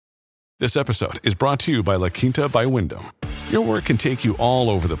This episode is brought to you by La Quinta by Wyndham. Your work can take you all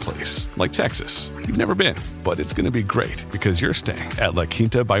over the place, like Texas. You've never been, but it's going to be great because you're staying at La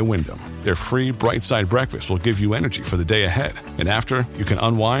Quinta by Wyndham. Their free Bright Side breakfast will give you energy for the day ahead. And after, you can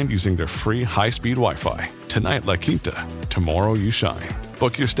unwind using their free high-speed Wi-Fi. Tonight, La Quinta. Tomorrow, you shine.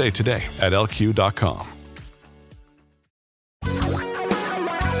 Book your stay today at lq.com.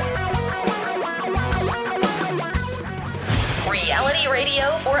 Reality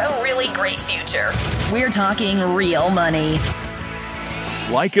radio for a really great future. We're talking real money.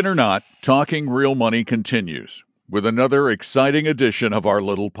 Like it or not, Talking Real Money continues with another exciting edition of our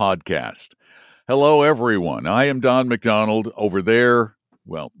little podcast. Hello, everyone. I am Don McDonald over there.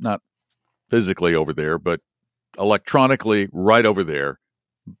 Well, not physically over there, but electronically right over there.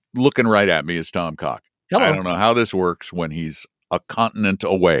 Looking right at me is Tom Cock. Hello. I don't know how this works when he's a continent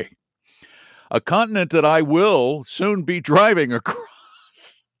away. A continent that I will soon be driving across.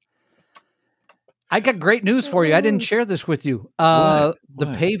 I got great news for you. I didn't share this with you. What?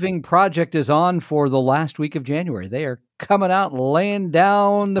 The paving project is on for the last week of January. They are coming out and laying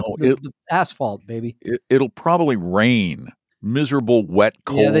down the asphalt, baby. It'll probably rain. Miserable, wet,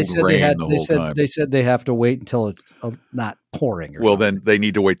 cold rain the whole time. They said they have to wait until it's not pouring. Well, then they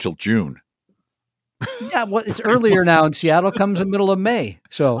need to wait till June. Yeah, well, it's earlier now in Seattle. Comes in the middle of May.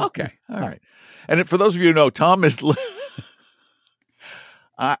 So okay, all right. And for those of you who know, Tom is.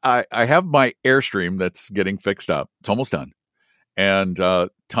 I have my Airstream that's getting fixed up. It's almost done. And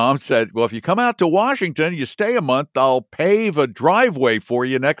Tom said, "Well, if you come out to Washington, you stay a month. I'll pave a driveway for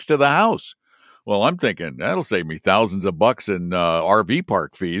you next to the house." Well, I'm thinking that'll save me thousands of bucks in RV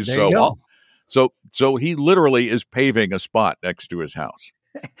park fees. There you go. So he literally is paving a spot next to his house.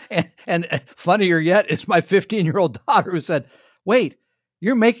 And funnier yet is my 15-year-old daughter who said, "Wait,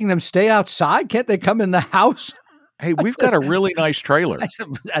 you're making them stay outside? Can't they come in the house?" Hey, we've got a really nice trailer. I said,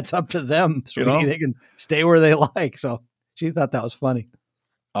 "That's up to them. So they can stay where they like." So she thought that was funny.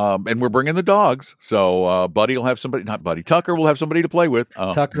 And we're bringing the dogs. So Buddy will have somebody, not Buddy, Tucker will have somebody to play with.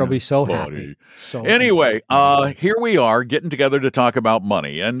 Tucker will be so happy. So anyway, here we are getting together to talk about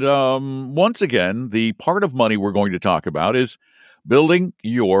money. And once again, the part of money we're going to talk about is building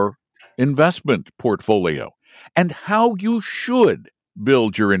your investment portfolio and how you should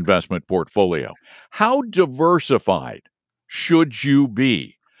build your investment portfolio. How diversified should you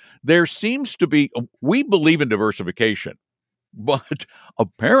be? There seems to be, we believe in diversification. But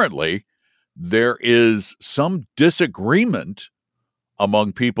apparently, there is some disagreement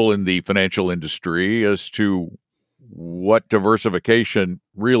among people in the financial industry as to what diversification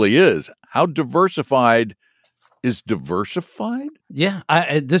really is. How diversified is diversified? Yeah,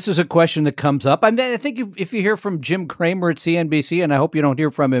 this is a question that comes up. I mean, I think if you hear from Jim Cramer at CNBC, and I hope you don't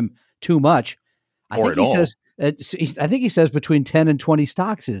hear from him too much, I think he says between 10 and 20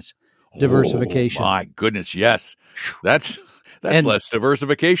 stocks is diversification. Oh, my goodness, yes. That's less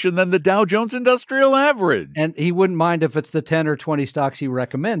diversification than the Dow Jones Industrial Average. And he wouldn't mind if it's the 10 or 20 stocks he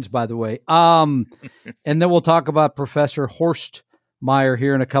recommends, by the way. And then we'll talk about Professor Horst Meyer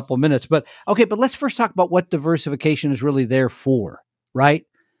here in a couple of minutes. But let's first talk about what diversification is really there for, right?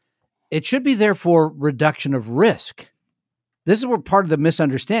 It should be there for reduction of risk. This is where part of the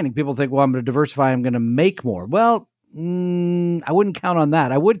misunderstanding. People think, well, I'm going to diversify, I'm going to make more. Well, I wouldn't count on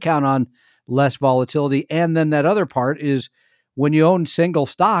that. I would count on less volatility. And then that other part is when you own single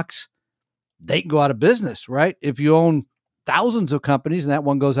stocks, they can go out of business, right? If you own thousands of companies and that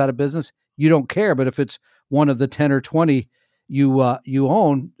one goes out of business, you don't care. But if it's one of the 10 or 20 you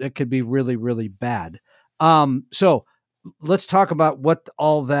own, it could be really, really bad. So let's talk about what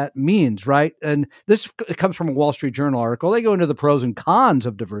all that means, right? And it comes from a Wall Street Journal article. They go into the pros and cons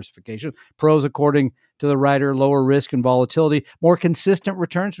of diversification. Pros, according to the writer, lower risk and volatility, more consistent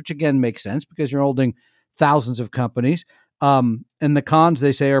returns, which again makes sense because you're holding thousands of companies. And the cons,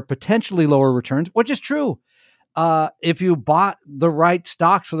 they say, are potentially lower returns, which is true. If you bought the right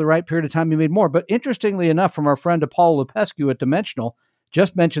stocks for the right period of time, you made more. But interestingly enough, from our friend Paul Lupescu at Dimensional,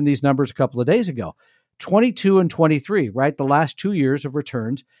 just mentioned these numbers a couple of days ago, 22 and 23, right? The last 2 years of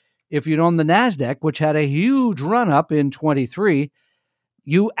returns. If you'd owned the NASDAQ, which had a huge run up in 23,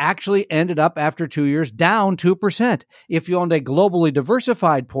 you actually ended up after 2 years down 2%. If you owned a globally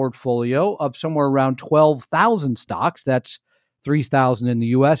diversified portfolio of somewhere around 12,000 stocks, that's 3,000 in the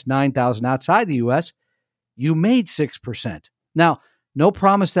U.S., 9,000 outside the U.S., you made 6%. Now, no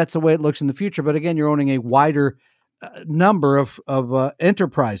promise that's the way it looks in the future, but again, you're owning a wider number of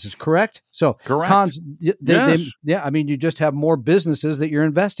enterprises, correct? So correct. Cons, yes. I mean, you just have more businesses that you're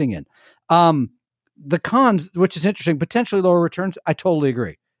investing in. The cons, which is interesting, potentially lower returns, I totally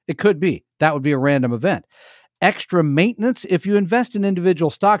agree. It could be. That would be a random event. extra maintenance. If you invest in individual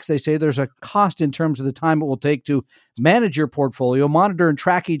stocks, they say there's a cost in terms of the time it will take to manage your portfolio, monitor and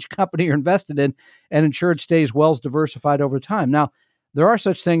track each company you're invested in, and ensure it stays well diversified over time. Now, there are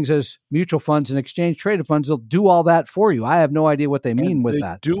such things as mutual funds and exchange traded funds. They'll do all that for you. I have no idea what they mean with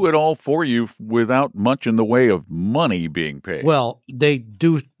that. Do it all for you without much in the way of money being paid. Well, they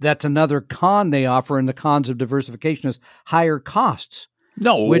do. That's another con they offer, and the cons of diversification is higher costs.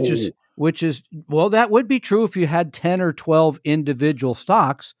 No, which is well, that would be true if you had 10 or 12 individual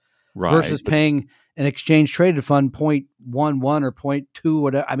stocks versus paying an exchange traded fund 0.11 or 0.2,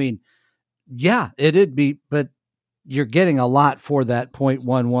 whatever. I mean, yeah, it'd be, but you're getting a lot for that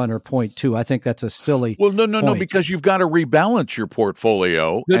 0.11 or 0.2. I think that's a silly. Well, no, because you've got to rebalance your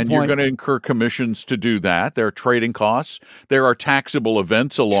portfolio. Good and point. You're going to incur commissions to do that. There are trading costs. There are taxable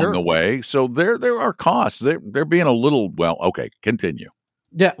events along the way. So there are costs. They're being a little, well, okay, continue.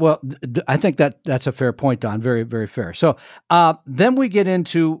 Yeah, well, I think that's a fair point, Don. Very, very fair. So then we get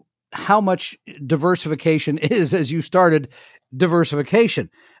into how much diversification is, as you started diversification.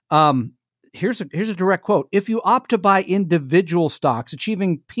 Here's a direct quote. If you opt to buy individual stocks,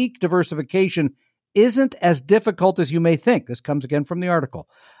 achieving peak diversification isn't as difficult as you may think. This comes again from the article.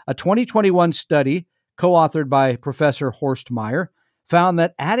 A 2021 study co-authored by Professor Horst Meyer found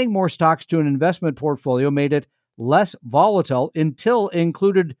that adding more stocks to an investment portfolio made it less volatile until it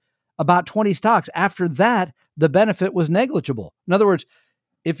included about 20 stocks. After that, the benefit was negligible. In other words,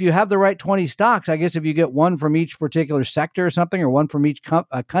 if you have the right 20 stocks, I guess if you get one from each particular sector or something, or one from each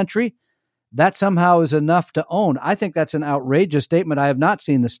country, that somehow is enough to own. I think that's an outrageous statement. I have not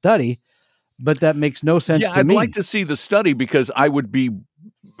seen the study, but that makes no sense to me. I'd like to see the study because I'd be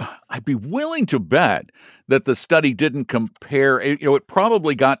willing to bet that the study didn't compare. It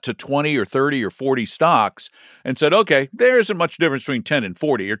probably got to 20 or 30 or 40 stocks and said, okay, there isn't much difference between 10 and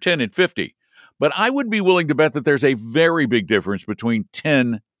 40 or 10 and 50. But I would be willing to bet that there's a very big difference between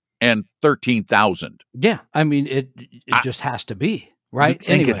 10 and 13,000. Yeah. I mean, it just has to be. Right. I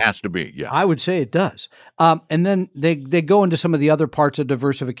think it has to be. Yeah, I would say it does. And then they go into some of the other parts of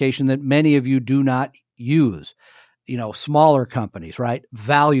diversification that many of you do not use. Smaller companies, right?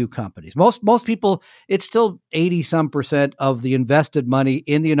 Value companies. Most people, it's still 80% of the invested money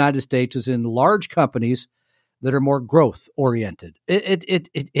in the United States is in large companies that are more growth oriented. It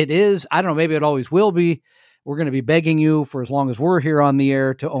is. I don't know. Maybe it always will be. We're going to be begging you for as long as we're here on the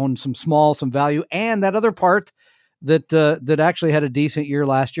air to own some value, and that other part that actually had a decent year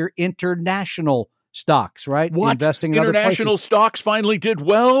last year, international stocks, right? What? Investing in international stocks finally did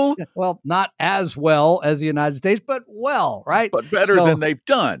well? Well, not as well as the United States, but well, right? But better than they've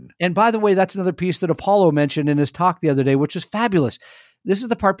done. And by the way, that's another piece that Apollo mentioned in his talk the other day, which is fabulous. This is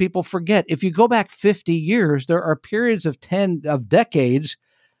the part people forget. If you go back 50 years, there are periods of decades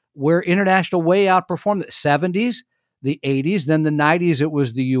where international way outperformed the 70s, the 80s, then the 90s, it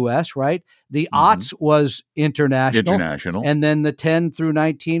was the U.S., right? The aughts was international. And then the 10 through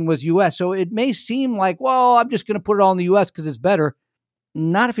 19 was U.S. So it may seem like, well, I'm just going to put it all in the U.S. because it's better.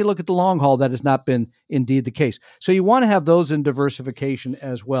 Not if you look at the long haul. That has not been indeed the case. So you want to have those in diversification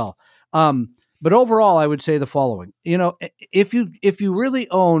as well. But overall, I would say the following. If you really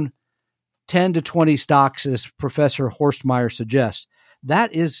own 10 to 20 stocks, as Professor Horst Meyer suggests,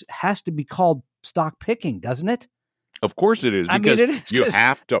 that has to be called stock picking, doesn't it? Of course it is, because you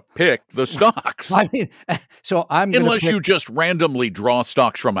have to pick the stocks. I mean, so unless you just randomly draw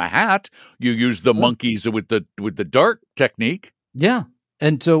stocks from a hat, you use the monkeys with the dart technique. Yeah,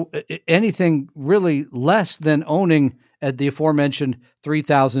 and so anything really less than owning at the aforementioned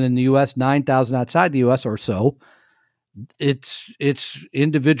 3,000 in the U.S., 9,000 outside the U.S. or so, it's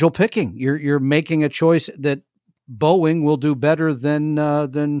individual picking. You're making a choice that Boeing will do better than I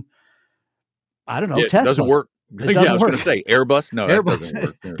don't know, Tesla. It doesn't work. I was going to say Airbus. No, Airbus, that doesn't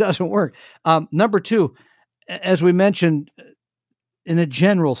work. It doesn't work. Number two, as we mentioned, in a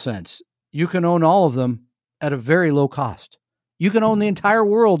general sense, you can own all of them at a very low cost. You can own the entire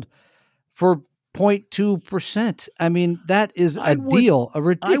world for 0.2%. I mean, that is a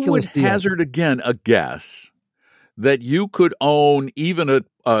ridiculous deal. I would hazard again a guess that you could own even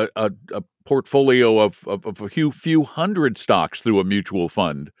a portfolio of a few hundred stocks through a mutual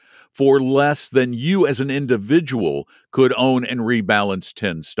fund for less than you as an individual could own and rebalance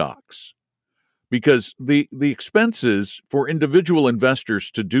 10 stocks. Because the expenses for individual investors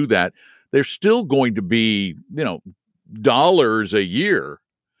to do that, they're still going to be, dollars a year.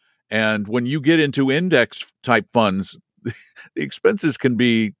 And when you get into index type funds, the expenses can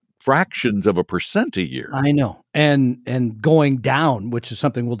be fractions of a % a year. I know. And going down, which is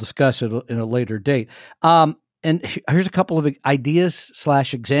something we'll discuss in a later date. And here's a couple of ideas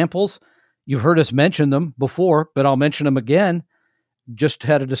 / examples. You've heard us mention them before, but I'll mention them again. Just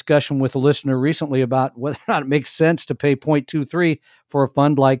had a discussion with a listener recently about whether or not it makes sense to pay 0.23 for a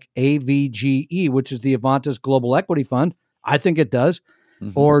fund like AVGE, which is the Avantis Global Equity Fund. I think it does.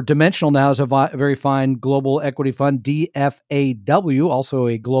 Mm-hmm. Or Dimensional now is a very fine global equity fund, DFAW, also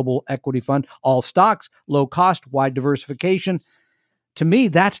a global equity fund, all stocks, low cost, wide diversification. To me,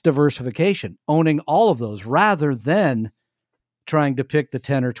 that's diversification, owning all of those rather than trying to pick the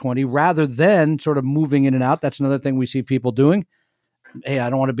 10 or 20, rather than sort of moving in and out. That's another thing we see people doing. Hey, I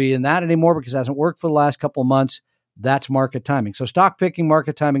don't want to be in that anymore because it hasn't worked for the last couple of months. That's market timing. So stock picking,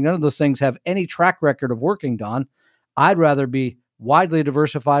 market timing, none of those things have any track record of working, Don. I'd rather be widely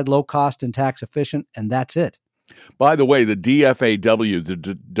diversified, low cost, and tax efficient, and that's it. By the way, the DFAW,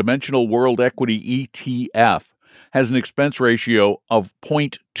 the Dimensional World Equity ETF, has an expense ratio of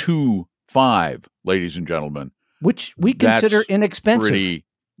 0.25, ladies and gentlemen. Which we consider inexpensive. Pretty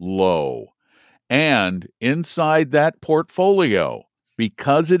low. And inside that portfolio,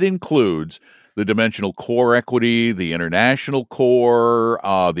 because it includes the Dimensional Core Equity, the International Core,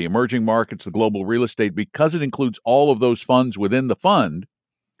 the Emerging Markets, the Global Real Estate, because it includes all of those funds within the fund,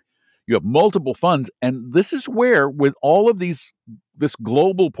 you have multiple funds. And this is where, with all of this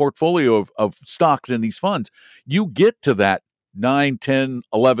global portfolio of stocks in these funds, you get to that 9, 10,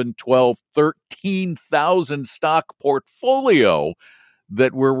 11, 12, 13,000 stock portfolio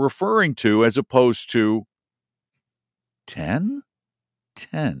that we're referring to, as opposed to 10?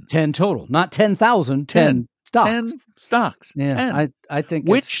 10 total, not 10,000, 10 stocks. 10 stocks. Yeah, 10. I think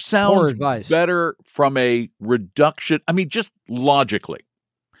which sounds better from a reduction. I mean, just logically,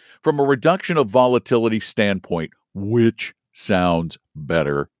 from a reduction of volatility standpoint, which sounds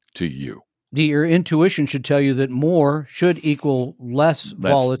better to you? Your intuition should tell you that more should equal less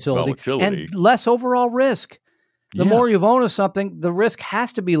volatility and less overall risk. The more you've owned of something, the risk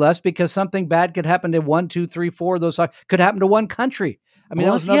has to be less because something bad could happen to 1, 2, 3, 4 of those stocks. Could happen to one country. I mean,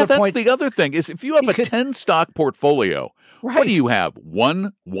 that's the other thing is if you have a 10 stock portfolio, right. What do you have?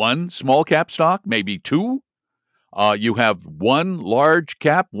 One small cap stock, maybe two. You have one large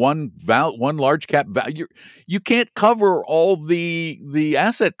cap, one large cap value. You can't cover all the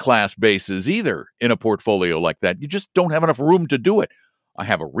asset class bases either in a portfolio like that. You just don't have enough room to do it. I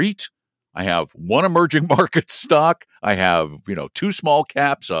have a REIT. I have one emerging market stock. I have, two small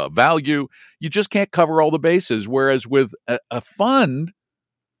caps, value. You just can't cover all the bases. Whereas with a fund,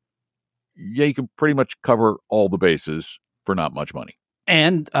 you can pretty much cover all the bases for not much money.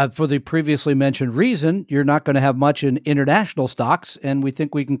 And for the previously mentioned reason, you're not going to have much in international stocks. And we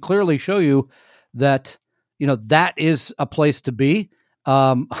think we can clearly show you that, that is a place to be.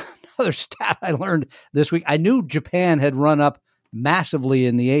 Another stat I learned this week, I knew Japan had run up massively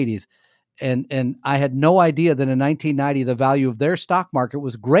in the 80s. And I had no idea that in 1990, the value of their stock market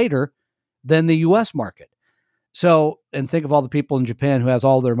was greater than the U.S. market. So, and think of all the people in Japan who has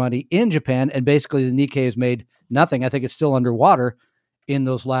all their money in Japan, and basically the Nikkei has made nothing. I think it's still underwater in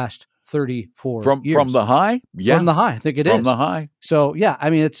those last 34 years. From the high? Yeah. From the high, I think it is. From the high. So, yeah, I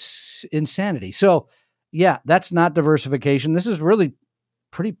mean, it's insanity. So, yeah, that's not diversification. This is really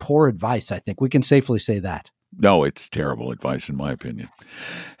pretty poor advice, I think. We can safely say that. No, it's terrible advice, in my opinion.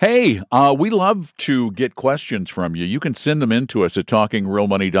 Hey, we love to get questions from you. You can send them in to us at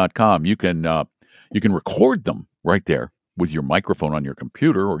talkingrealmoney.com. You can record them right there with your microphone on your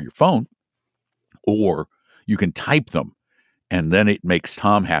computer or your phone, or you can type them, and then it makes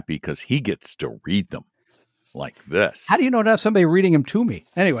Tom happy because he gets to read them like this. How do you know to have somebody reading them to me?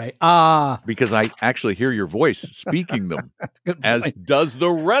 Anyway, because I actually hear your voice speaking them, as does the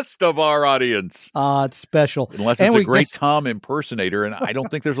rest of our audience. It's special. Unless it's a great Tom impersonator, and I don't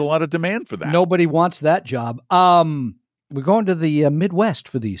think there's a lot of demand for that. Nobody wants that job. We're going to the Midwest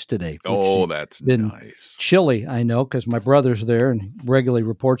for these today. Oh, that's nice. Chilly, I know, because my brother's there and he regularly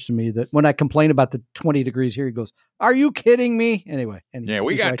reports to me that when I complain about the 20 degrees here, he goes, "Are you kidding me?" Anyway. Yeah,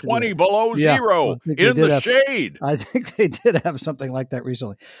 we got 20 below zero in the shade. I think they did have something like that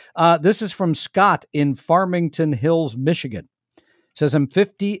recently. This is from Scott in Farmington Hills, Michigan. It says, I'm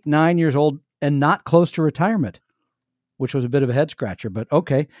 59 years old and not close to retirement, which was a bit of a head scratcher, but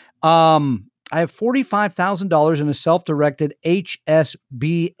okay. I have $45,000 in a self-directed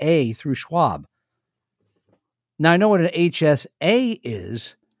HSBA through Schwab. Now, I know what an HSA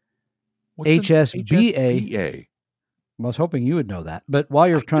is. What's HSBA. I was hoping you would know that. But while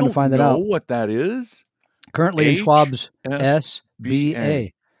you're trying to find that out. I don't know what that is. Currently in Schwab's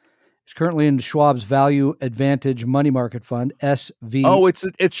SBA. It's currently in Schwab's Value Advantage Money Market Fund, SV. Oh, it's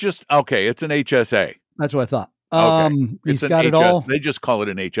just, okay, it's an HSA. That's what I thought. Okay. He's got it all. They just call it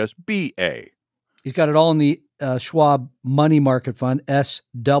an HSBA. He's got it all in the Schwab Money Market Fund, SWVXX,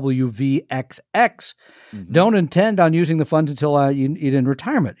 don't intend on using the funds until in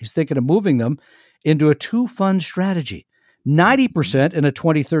retirement. He's thinking of moving them into a 2-fund strategy, 90% in a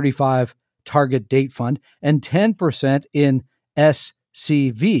 2035 target date fund and 10% in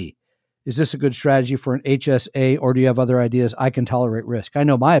SCV. Is this a good strategy for an HSA, or do you have other ideas? I can tolerate risk. I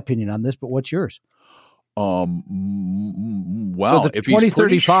know my opinion on this, but what's yours? Well, so the if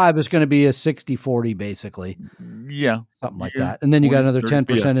 2035 is going to be a 60-40, basically. Yeah. Something like that. And then you got another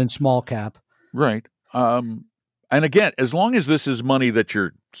 10% in small cap. Right. And again, as long as this is money that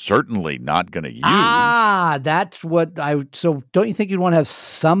you're certainly not going to use. That's what so don't you think you'd want to have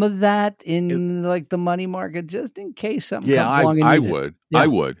some of that in like the money market just in case something comes along? I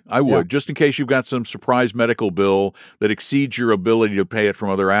would. Just in case you've got some surprise medical bill that exceeds your ability to pay it from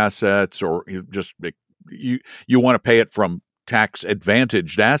other assets, or you want to pay it from tax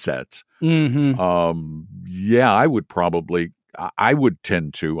advantaged assets. I would probably, I would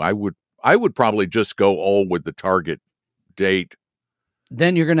probably just go all with the target date.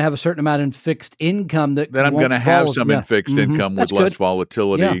 Then you're going to have a certain amount in fixed income that I'm going to have some in fixed income with less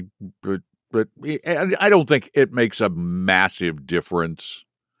volatility. Yeah. But I don't think it makes a massive difference.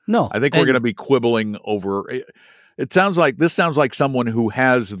 No. I think we're going to be quibbling over it. Sounds like someone who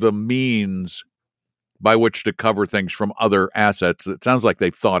has the means by which to cover things from other assets. It sounds like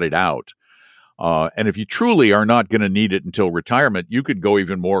they've thought it out. And if you truly are not going to need it until retirement, you could go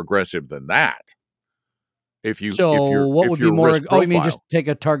even more aggressive than that. What would be more? You mean just take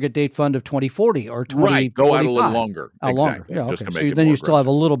a target date fund of 2040 or 2045? Right, go out a little longer. Longer. Yeah, okay. So then you still have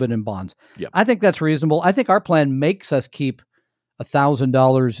a little bit in bonds. Yep. I think that's reasonable. I think our plan makes us keep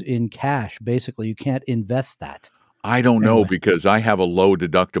 $1,000 in cash. Basically, you can't invest that. I don't know because I have a low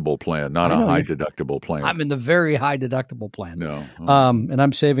deductible plan, not a high deductible plan. I'm in the very high deductible plan. No. And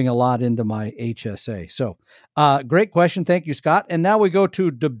I'm saving a lot into my HSA. So great question. Thank you, Scott. And now we go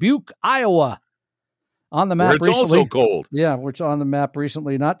to Dubuque, Iowa. On the map recently. It's also cold. Yeah, it's on the map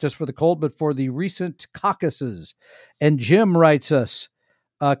recently, not just for the cold, but for the recent caucuses. And Jim writes us,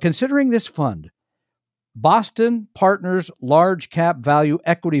 considering this fund, Boston Partners Large Cap Value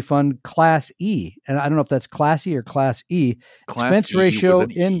Equity Fund Class E, and I don't know if that's Class E or Class E. Expense ratio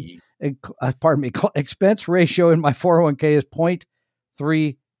in my 401k is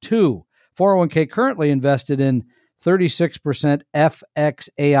 0.32. 401k currently invested in 36%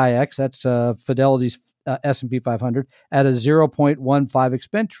 FXAIX, that's Fidelity's S&P 500, at a 0.15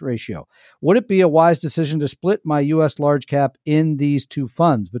 expense ratio. Would it be a wise decision to split my U.S. large cap in these two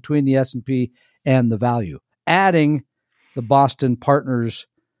funds between the S&P and the value, adding the Boston Partners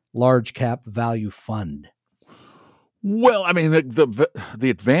Large Cap Value Fund? Well, I mean, the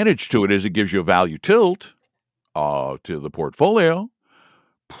advantage to it is it gives you a value tilt to the portfolio.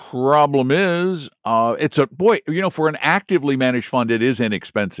 Problem is, for an actively managed fund, it is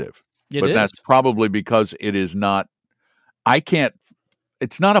inexpensive. That's probably because it is not.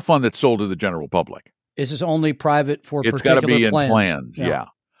 It's not a fund that's sold to the general public. This is only private for it's particular got to be plans. In plans. Yeah.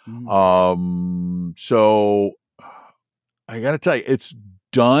 Mm-hmm. So I got to tell you, it's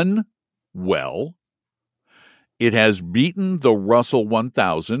done well. It has beaten the Russell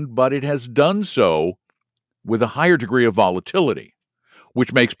 1000, but it has done so with a higher degree of volatility,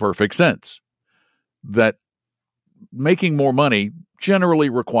 which makes perfect sense. That making more money generally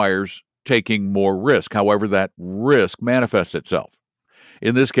requires taking more risk. However, that risk manifests itself.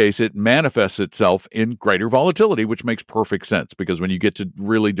 In this case, it manifests itself in greater volatility, which makes perfect sense because when you get to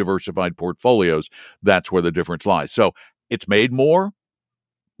really diversified portfolios, that's where the difference lies. So it's made more,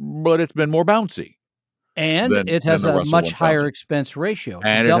 but it's been more bouncy. And it has a much higher expense ratio.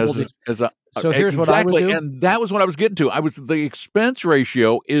 And it has so here's what I would do. And that was what I was getting to. The expense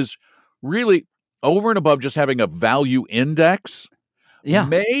ratio is really over and above just having a value index. Yeah.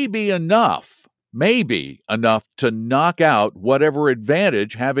 Maybe enough to knock out whatever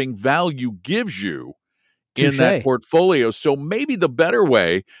advantage having value gives you in that portfolio. So maybe the better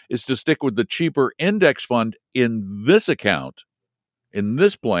way is to stick with the cheaper index fund in this account, in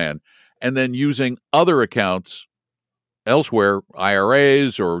this plan, and then using other accounts elsewhere,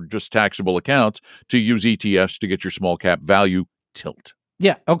 IRAs or just taxable accounts, to use ETFs to get your small cap value tilt.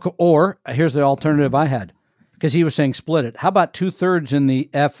 Yeah. Okay. Or here's the alternative I had, because he was saying split it. How about 2/3 in the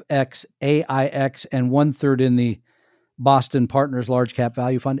FXAIX and 1/3 in the Boston Partners Large Cap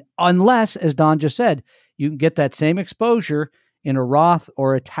Value Fund? Unless, as Don just said, you can get that same exposure in a Roth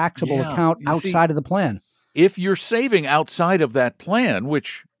or a taxable account outside of the plan. If you're saving outside of that plan,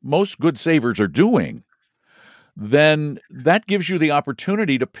 which most good savers are doing, then that gives you the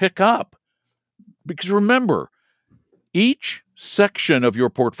opportunity to pick up. Because remember, each section of your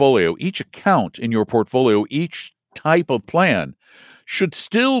portfolio, each account in your portfolio, each type of plan should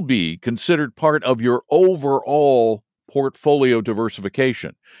still be considered part of your overall portfolio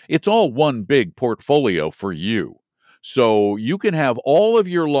diversification. It's all one big portfolio for you. So you can have all of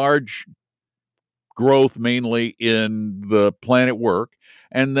your large growth mainly in the plan at work,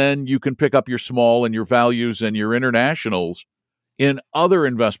 and then you can pick up your small and your values and your internationals in other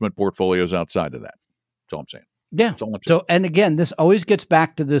investment portfolios outside of that. That's all I'm saying. Yeah. So, and again, this always gets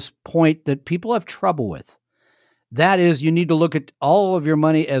back to this point that people have trouble with. That is, you need to look at all of your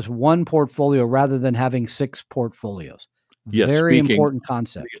money as one portfolio rather than having 6 portfolios. Yes, very important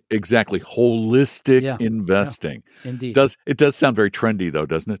concept. Exactly. Holistic investing. Yeah, indeed. It does sound very trendy, though,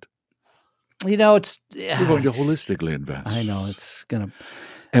 doesn't it? You're going to holistically invest. I know it's going to.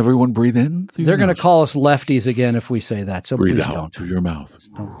 Everyone breathe in. They're going to call us lefties again if we say that. So breathe please out don't. through your mouth.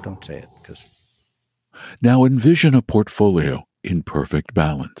 Don't say it. Because now envision a portfolio in perfect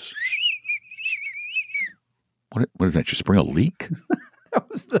balance. What is that? Just bring a leak?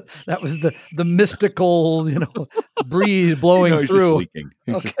 that was the mystical, breeze blowing he's through. Just leaking.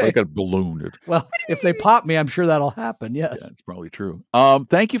 He's just like a balloon. Well, if they pop me, I'm sure that'll happen. Yes, yeah, it's probably true.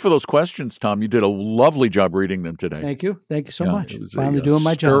 Thank you for those questions, Tom. You did a lovely job reading them today. Thank you so much. It was finally doing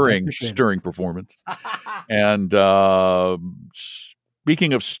my job. Stirring performance. And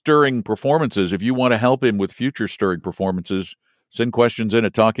speaking of stirring performances, if you want to help him with future stirring performances, send questions in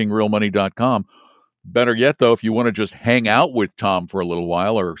at talkingrealmoney.com. Better yet, though, if you want to just hang out with Tom for a little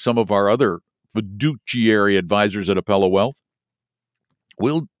while or some of our other fiduciary advisors at Apella Wealth,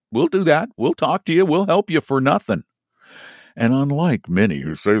 we'll do that. We'll talk to you. We'll help you for nothing. And unlike many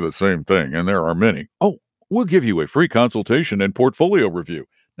who say the same thing, and there are many, we'll give you a free consultation and portfolio review.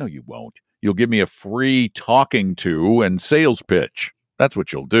 No, you won't. You'll give me a free talking to and sales pitch. That's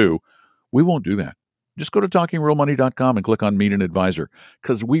what you'll do. We won't do that. Just go to talkingrealmoney.com and click on Meet an Advisor,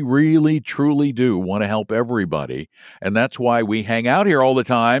 because we really, truly do want to help everybody. And that's why we hang out here all the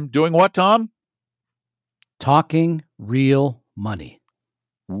time. Doing what, Tom? Talking real money.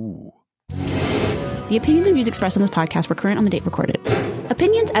 Ooh. The opinions and views expressed on this podcast were current on the date recorded.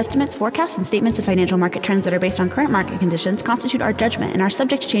 Opinions, estimates, forecasts, and statements of financial market trends that are based on current market conditions constitute our judgment and are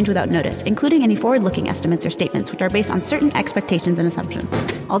subject to change without notice, including any forward-looking estimates or statements which are based on certain expectations and assumptions.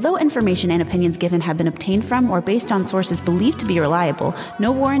 Although information and opinions given have been obtained from or based on sources believed to be reliable,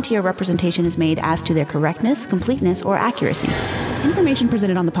 no warranty or representation is made as to their correctness, completeness, or accuracy. Information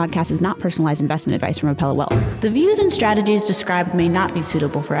presented on the podcast is not personalized investment advice from Apella Wealth. The views and strategies described may not be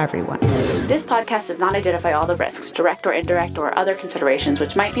suitable for everyone. This podcast does not identify all the risks, direct or indirect, or other considerations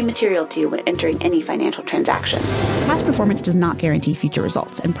which might be material to you when entering any financial transaction. Past performance does not guarantee future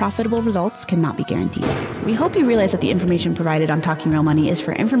results, and profitable results cannot be guaranteed. We hope you realize that the information provided on Talking Real Money is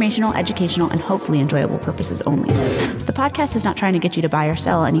for informational, educational, and hopefully enjoyable purposes only. The podcast is not trying to get you to buy or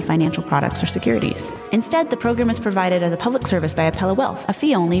sell any financial products or securities. Instead, the program is provided as a public service by Apella Wealth, a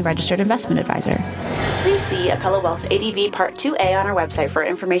fee-only registered investment advisor. Please see Apella Wealth's ADV Part 2A on our website for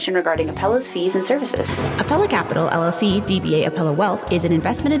information regarding Apella's fees and services. Apella Capital, LLC, DBA Apella Wealth, is an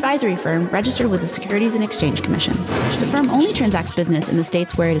investment advisory firm registered with the Securities and Exchange Commission. The firm only transacts business in the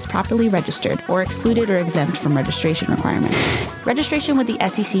states where it is properly registered or excluded or exempt from registration requirements. Registration with the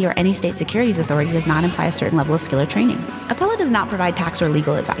SEC or any state securities authority does not imply a certain level of skill or training. Apella does not provide tax or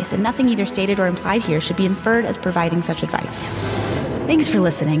legal advice, and nothing either stated or implied here should be inferred as providing such advice. Thanks for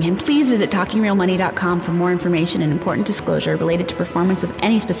listening, and please visit TalkingRealMoney.com for more information and important disclosure related to performance of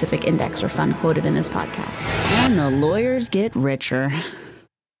any specific index or fund quoted in this podcast. And the lawyers get richer.